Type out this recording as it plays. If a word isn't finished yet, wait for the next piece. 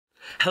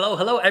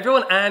Hello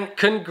everyone, and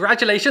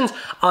congratulations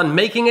on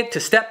making it to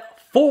step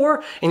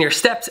 4 in your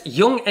STEPS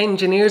Young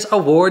Engineers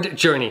Award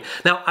journey.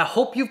 Now, I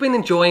hope you've been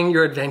enjoying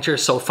your adventure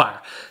so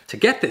far. To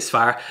get this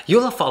far,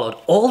 you'll have followed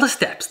all the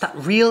steps that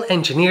real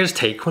engineers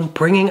take when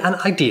bringing an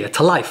idea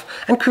to life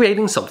and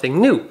creating something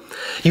new.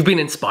 You've been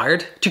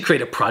inspired to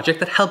create a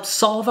project that helps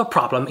solve a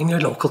problem in your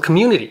local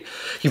community.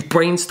 You've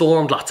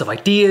brainstormed lots of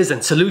ideas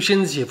and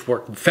solutions, you've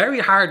worked very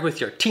hard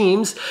with your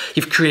teams,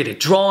 you've created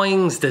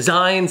drawings,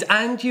 designs,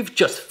 and you've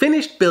just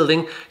finished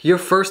building your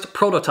first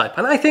prototype.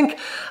 And I think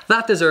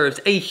that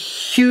deserves a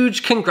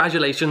huge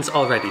congratulations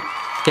already.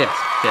 Yes,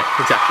 yeah,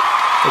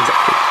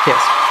 exactly,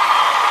 yes.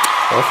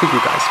 All for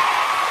you guys.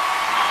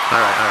 All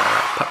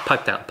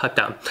right, pipe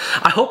down.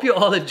 I hope you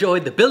all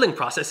enjoyed the building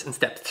process in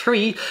step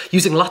 3,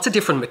 using lots of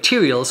different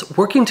materials,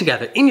 working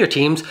together in your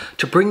teams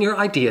to bring your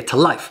idea to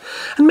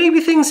life. And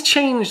maybe things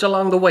changed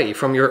along the way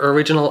from your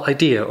original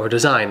idea or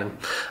design. And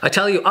I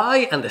tell you,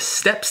 I and the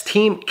STEPS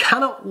team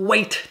cannot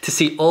wait to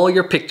see all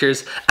your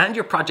pictures and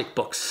your project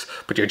books.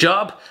 But your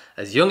job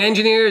as young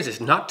engineers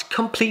is not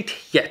complete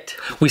yet.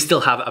 We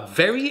still have a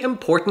very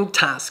important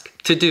task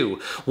to do.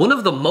 One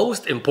of the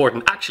most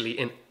important, actually,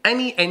 in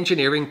any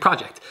engineering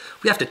project.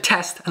 We have to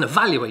test and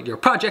evaluate your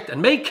project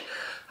and make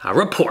a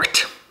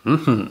report.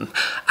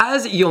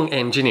 As young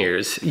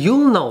engineers,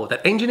 you'll know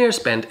that engineers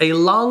spend a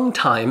long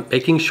time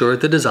making sure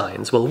the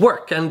designs will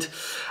work. And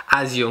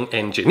as young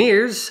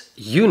engineers,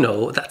 you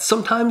know that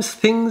sometimes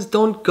things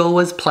don't go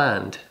as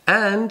planned.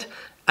 And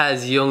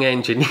as young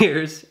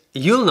engineers,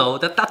 you'll know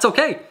that that's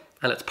okay.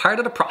 And it's part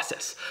of the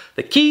process.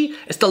 The key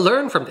is to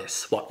learn from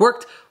this. What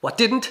worked, what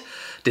didn't.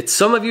 Did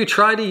some of you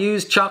try to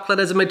use chocolate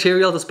as a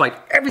material despite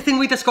everything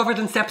we discovered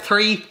in step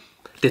 3?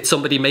 Did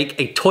somebody make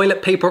a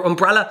toilet paper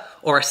umbrella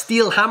or a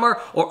steel hammer?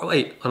 Or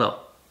wait, oh no,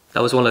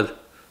 that was one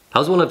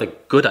of the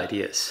good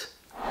ideas.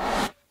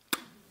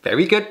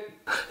 Very good.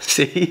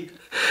 See?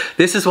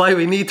 This is why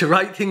we need to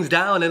write things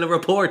down in a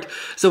report,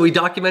 so we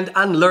document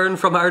and learn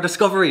from our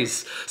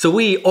discoveries, so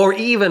we, or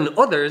even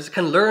others,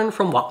 can learn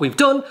from what we've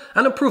done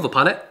and improve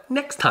upon it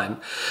next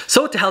time.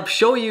 So to help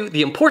show you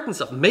the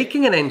importance of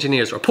making an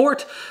engineer's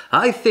report,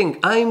 I think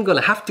I'm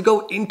gonna have to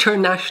go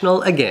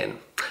international again.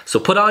 So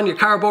put on your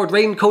cardboard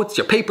raincoats,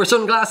 your paper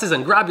sunglasses,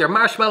 and grab your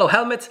marshmallow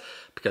helmets,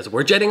 because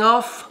we're jetting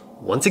off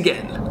once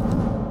again.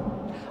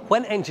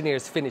 When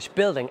engineers finish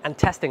building and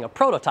testing a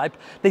prototype,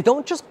 they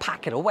don't just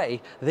pack it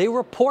away, they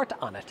report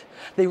on it.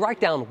 They write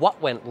down what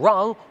went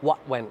wrong, what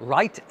went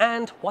right,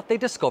 and what they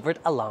discovered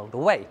along the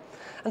way.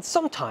 And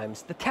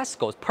sometimes the test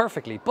goes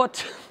perfectly,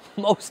 but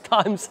most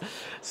times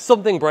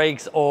something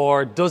breaks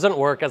or doesn't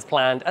work as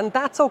planned, and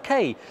that's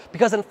okay,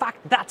 because in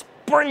fact that's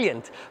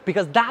brilliant,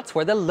 because that's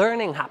where the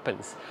learning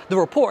happens. The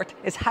report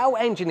is how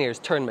engineers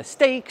turn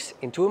mistakes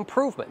into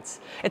improvements.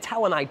 It's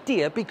how an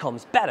idea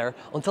becomes better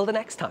until the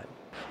next time.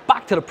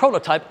 Back to the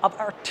prototype of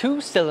our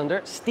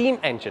 2-cylinder steam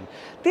engine.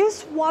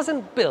 This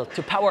wasn't built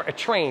to power a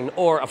train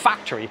or a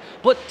factory,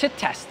 but to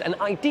test an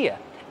idea.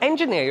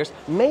 Engineers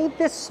made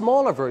this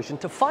smaller version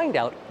to find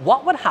out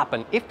what would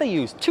happen if they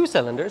used 2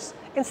 cylinders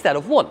instead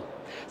of 1.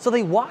 So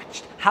they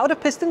watched how the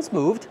pistons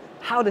moved,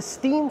 how the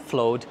steam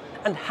flowed,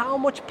 and how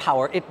much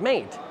power it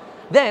made.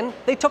 Then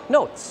they took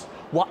notes.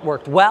 What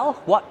worked well,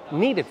 what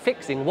needed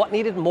fixing, what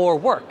needed more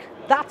work.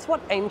 That's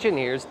what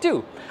engineers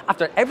do.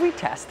 After every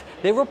test,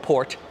 they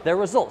report their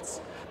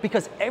results.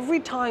 Because every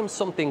time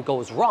something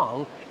goes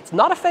wrong, it's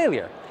not a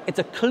failure. It's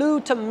a clue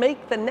to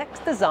make the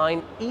next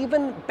design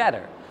even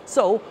better.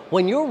 So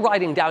when you're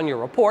writing down your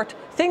report,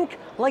 think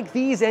like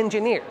these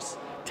engineers.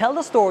 Tell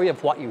the story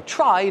of what you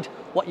tried,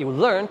 what you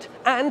learned,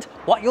 and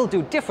what you'll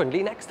do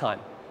differently next time.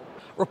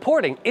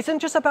 Reporting isn't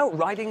just about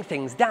writing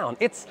things down.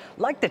 It's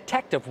like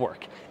detective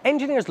work.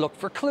 Engineers look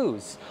for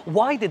clues.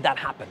 Why did that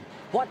happen?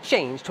 What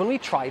changed when we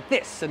tried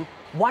this? And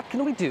what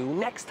can we do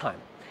next time?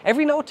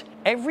 Every note,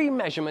 every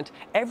measurement,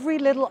 every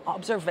little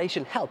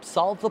observation helps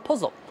solve the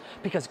puzzle.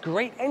 Because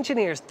great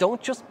engineers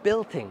don't just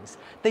build things.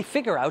 They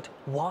figure out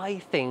why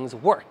things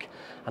work.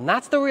 And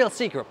that's the real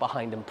secret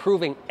behind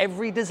improving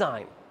every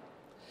design.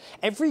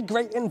 Every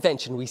great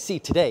invention we see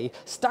today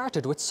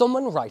started with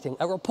someone writing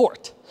a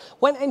report.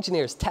 When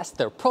engineers test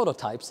their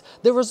prototypes,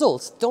 the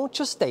results don't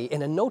just stay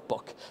in a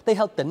notebook. They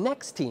help the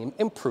next team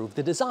improve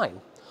the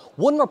design.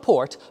 One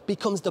report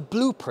becomes the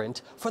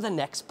blueprint for the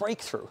next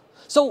breakthrough.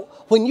 So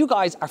when you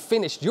guys are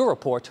finished your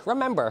report,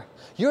 remember,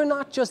 you're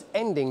not just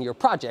ending your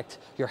project,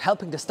 you're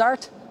helping to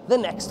start the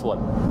next one.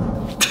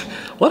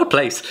 What a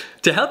place!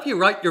 To help you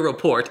write your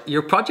report,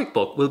 your project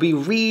book will be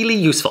really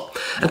useful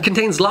and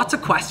contains lots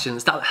of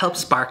questions that will help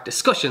spark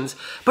discussions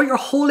about your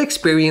whole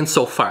experience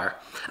so far.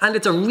 And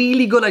it's a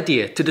really good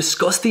idea to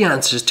discuss the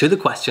answers to the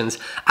questions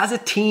as a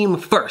team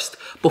first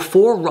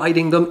before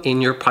writing them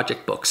in your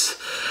project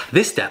books.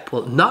 This step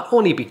will not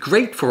only be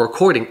great for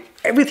recording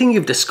everything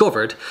you've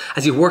discovered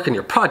as you work on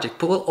your project,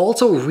 but will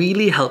also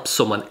really help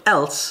someone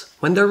else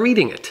when they're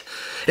reading it.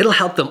 It'll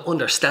help them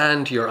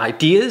understand your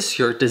ideas,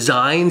 your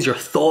designs, your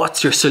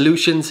thoughts, your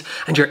solutions,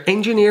 and your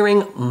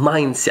engineering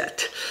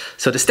mindset.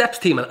 So the STEPS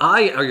team and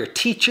I, are your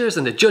teachers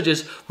and the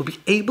judges, will be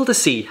able to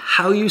see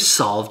how you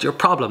solved your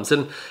problems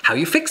and how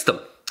you fixed them.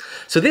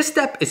 So this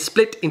step is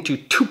split into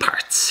 2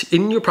 parts.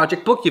 In your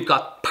project book, you've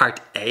got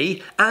part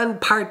A and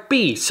part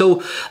B.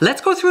 So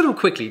let's go through them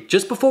quickly,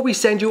 just before we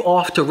send you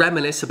off to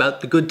reminisce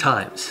about the good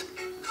times.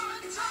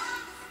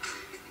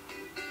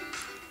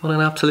 What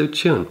an absolute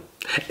tune.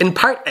 In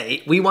part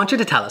A, we want you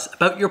to tell us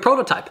about your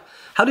prototype.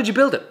 How did you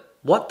build it?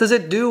 What does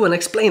it do? And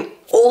explain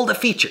all the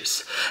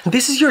features. And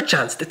this is your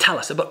chance to tell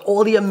us about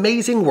all the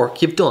amazing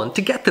work you've done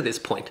to get to this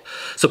point.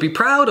 So be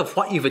proud of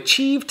what you've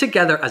achieved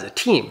together as a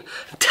team.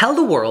 And tell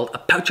the world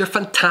about your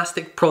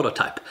fantastic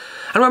prototype.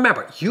 And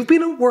remember, you've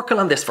been working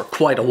on this for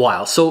quite a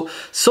while, so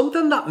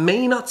something that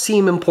may not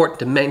seem important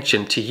to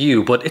mention to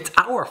you, but it's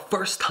our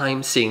first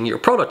time seeing your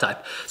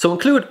prototype. So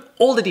include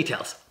all the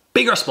details,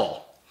 big or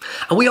small.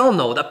 And we all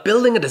know that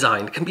building a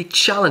design can be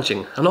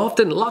challenging and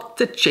often lots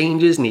of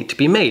changes need to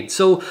be made.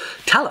 So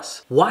tell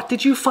us, what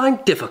did you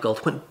find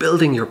difficult when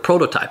building your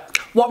prototype?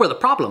 What were the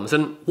problems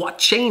and what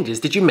changes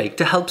did you make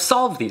to help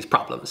solve these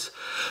problems?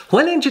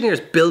 When engineers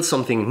build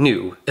something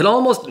new, it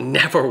almost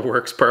never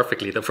works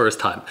perfectly the first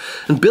time.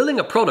 And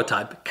building a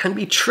prototype can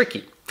be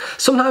tricky.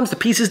 Sometimes the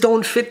pieces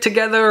don't fit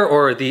together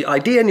or the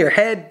idea in your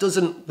head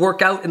doesn't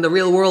work out in the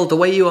real world the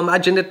way you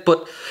imagined it,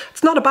 but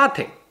it's not a bad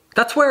thing.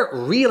 That's where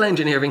real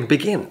engineering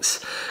begins.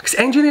 Because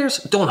engineers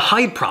don't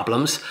hide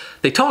problems,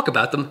 they talk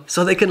about them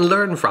so they can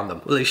learn from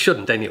them. Well, they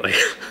shouldn't anyway.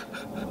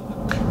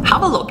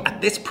 Have a look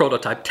at this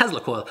prototype Tesla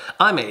coil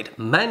I made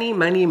many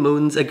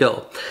moons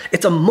ago.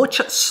 It's a much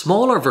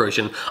smaller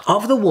version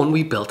of the one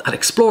we built at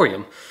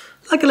Explorium,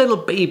 like a little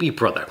baby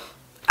brother.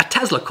 A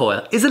Tesla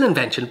coil is an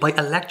invention by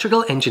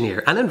electrical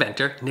engineer and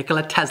inventor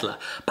Nikola Tesla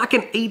back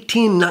in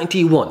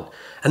 1891.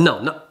 And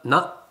no,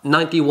 not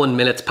 91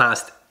 minutes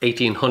past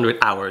 1800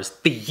 hours,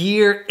 the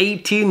year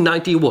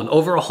 1891,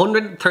 over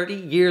 130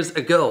 years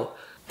ago.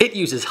 It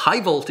uses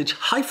high voltage,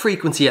 high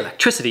frequency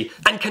electricity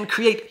and can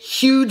create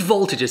huge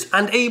voltages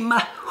and a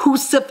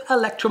massive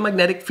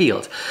electromagnetic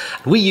field.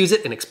 We use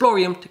it in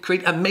Explorium to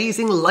create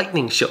amazing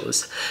lightning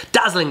shows.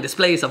 Dazzling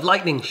displays of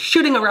lightning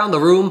shooting around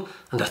the room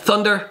and the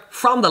thunder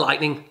from the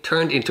lightning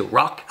turned into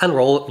rock and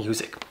roll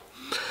music.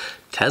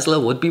 Tesla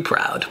would be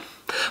proud.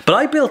 But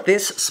I built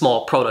this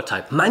small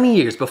prototype many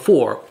years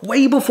before,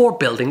 way before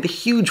building the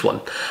huge one.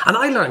 And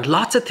I learned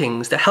lots of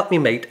things that helped me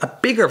make a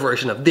bigger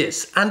version of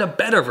this and a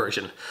better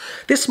version.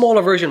 This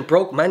smaller version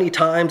broke many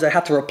times. I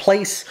had to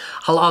replace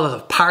a lot of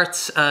the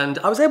parts and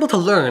I was able to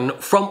learn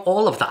from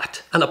all of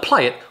that and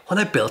apply it when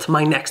I built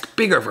my next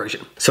bigger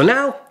version. So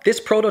now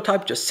this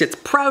prototype just sits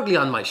proudly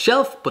on my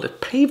shelf, but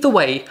it paved the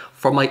way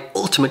for my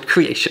ultimate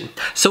creation.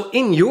 So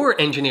in your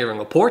engineering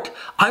report,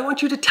 I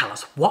want you to tell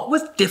us what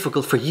was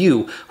difficult for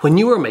you when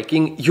you were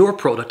making your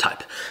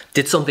prototype.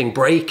 Did something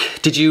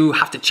break? Did you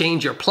have to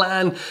change your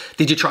plan?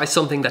 Did you try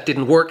something that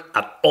didn't work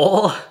at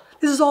all?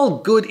 This is all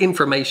good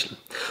information.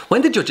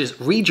 When the judges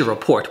read your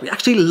report, we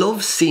actually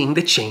love seeing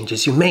the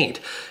changes you made.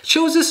 It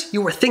shows us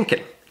you were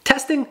thinking,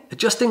 testing,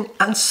 adjusting,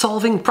 and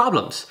solving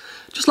problems,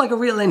 just like a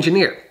real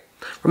engineer.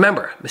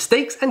 Remember,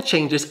 mistakes and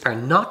changes are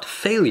not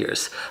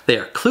failures. They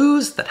are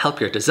clues that help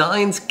your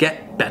designs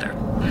get better.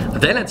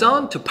 Then it's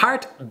on to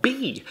part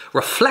B,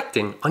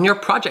 reflecting on your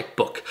project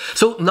book.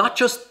 So not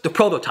just the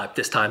prototype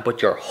this time,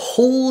 but your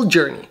whole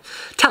journey.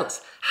 Tell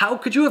us, how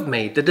could you have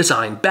made the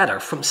design better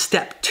from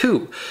step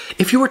 2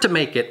 if you were to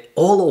make it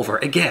all over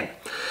again?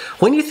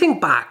 When you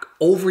think back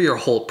over your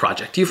whole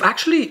project, you've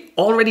actually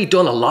already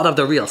done a lot of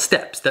the real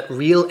steps that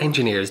real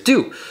engineers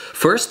do.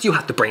 First, you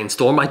had to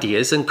brainstorm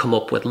ideas and come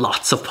up with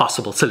lots of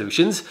possible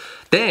solutions.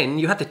 Then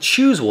you had to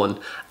choose one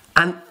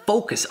and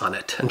focus on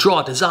it and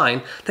draw a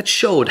design that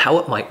showed how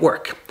it might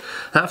work.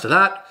 After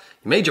that,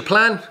 you made your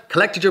plan,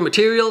 collected your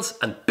materials,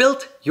 and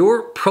built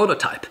your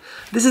prototype.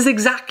 This is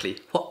exactly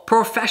what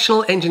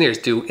professional engineers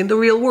do in the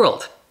real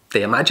world.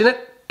 They imagine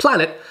it, plan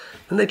it,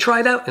 and they try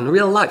it out in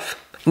real life.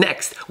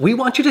 Next, we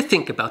want you to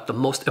think about the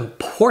most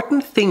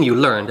important thing you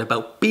learned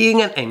about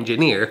being an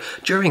engineer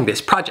during this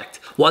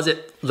project. Was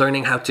it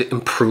learning how to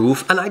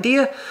improve an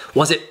idea?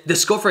 Was it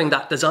discovering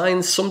that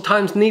designs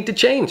sometimes need to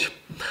change?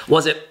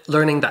 Was it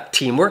learning that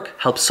teamwork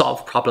helps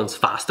solve problems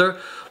faster?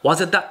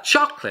 Was it that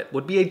chocolate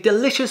would be a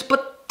delicious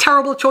but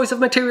terrible choice of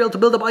material to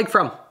build a bike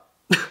from?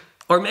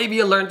 Or maybe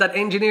you learned that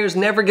engineers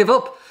never give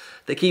up.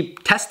 They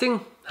keep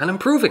testing and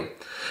improving.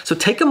 So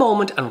take a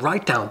moment and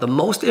write down the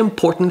most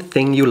important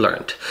thing you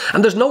learned.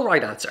 And there's no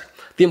right answer.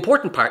 The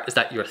important part is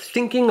that you're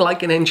thinking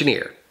like an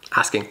engineer,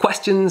 asking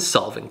questions,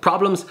 solving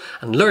problems,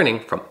 and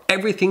learning from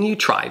everything you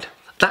tried.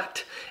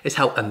 That is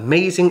how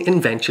amazing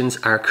inventions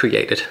are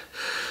created.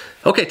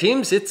 Okay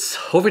teams, it's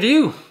over to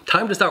you.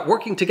 Time to start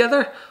working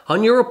together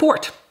on your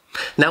report.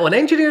 Now, when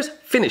engineers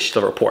finish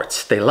the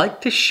reports, they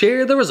like to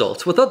share the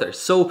results with others.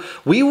 So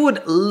we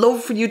would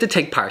love for you to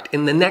take part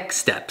in the next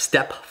step,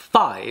 step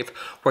 5,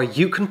 where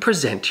you can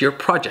present your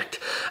project.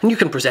 And you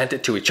can present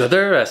it to each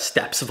other, a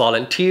STEPS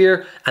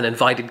volunteer, an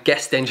invited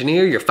guest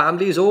engineer, your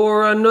families,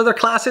 or another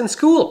class in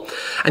school.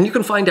 And you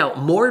can find out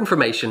more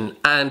information,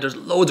 and there's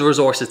loads of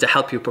resources to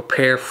help you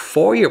prepare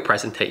for your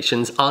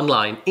presentations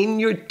online in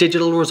your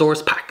digital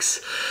resource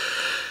packs.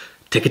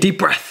 Take a deep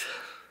breath.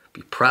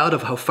 Be proud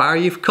of how far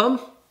you've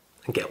come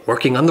and get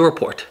working on the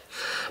report.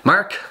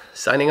 Mark,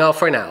 signing off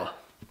for now.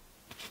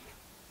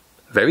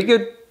 Very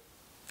good.